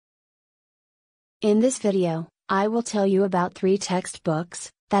In this video, I will tell you about 3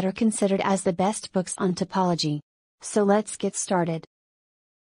 textbooks that are considered as the best books on topology. So let's get started.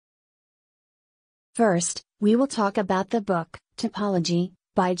 First, we will talk about the book, Topology,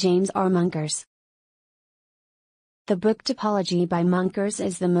 by James R. Munkers. The book Topology by Munkers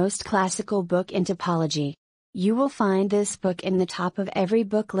is the most classical book in topology. You will find this book in the top of every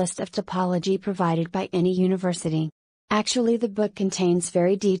book list of topology provided by any university. Actually, the book contains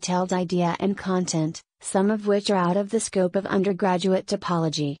very detailed idea and content, some of which are out of the scope of undergraduate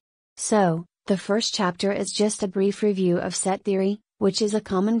topology. So, the first chapter is just a brief review of set theory, which is a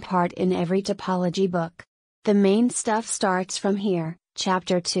common part in every topology book. The main stuff starts from here,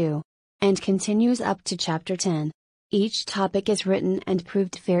 chapter 2, and continues up to chapter 10. Each topic is written and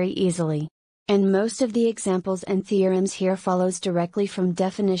proved very easily. And most of the examples and theorems here follows directly from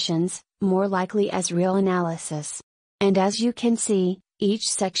definitions, more likely as real analysis. And as you can see, each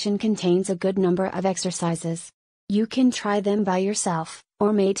section contains a good number of exercises. You can try them by yourself,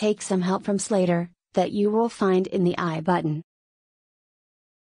 or may take some help from Slater, that you will find in the I button.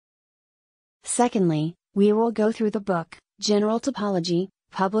 Secondly, we will go through the book, General Topology,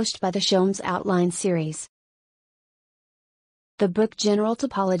 published by the Shomes Outline series. The book General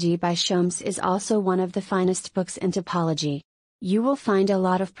Topology by Shomes is also one of the finest books in topology. You will find a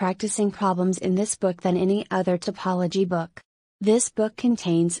lot of practicing problems in this book than any other topology book. This book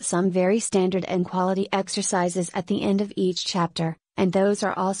contains some very standard and quality exercises at the end of each chapter, and those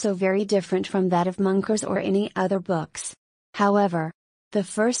are also very different from that of Munkers or any other books. However, the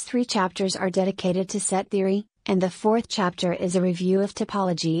first 3 chapters are dedicated to set theory, and the 4th chapter is a review of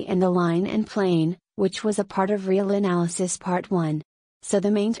topology in the line and plane, which was a part of Real Analysis Part 1. So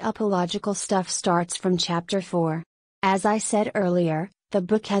the main topological stuff starts from chapter 4. As I said earlier, the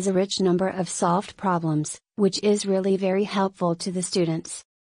book has a rich number of solved problems, which is really very helpful to the students.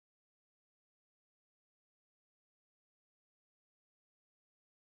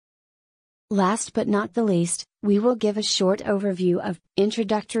 Last but not the least, we will give a short overview of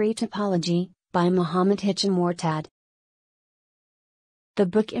Introductory Topology, by Muhammad Hichem Mortad. The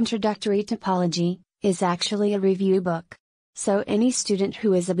book Introductory Topology is actually a review book. So any student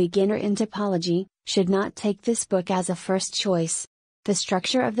who is a beginner in topology should not take this book as a first choice. The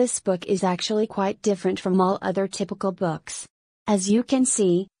structure of this book is actually quite different from all other typical books. As you can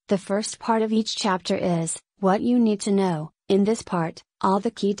see, the first part of each chapter is what you need to know. In this part, all the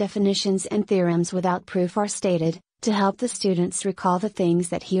key definitions and theorems without proof are stated, to help the students recall the things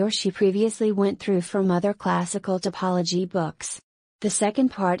that he or she previously went through from other classical topology books. The second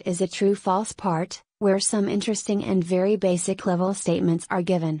part is a true-false part, where some interesting and very basic level statements are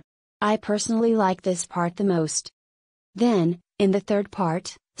given. I personally like this part the most. Then, in the third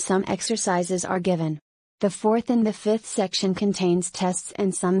part, some exercises are given. The 4th and the 5th section contains tests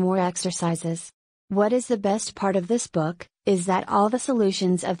and some more exercises. What is the best part of this book, is that all the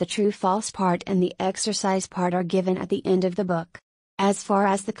solutions of the true-false part and the exercise part are given at the end of the book. As far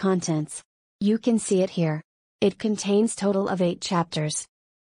as the contents, you can see it here. It contains total of 8 chapters.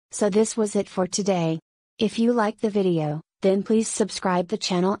 So this was it for today. If you liked the video, then please subscribe the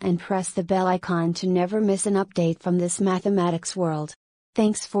channel and press the bell icon to never miss an update from this mathematics world.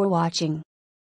 Thanks for watching.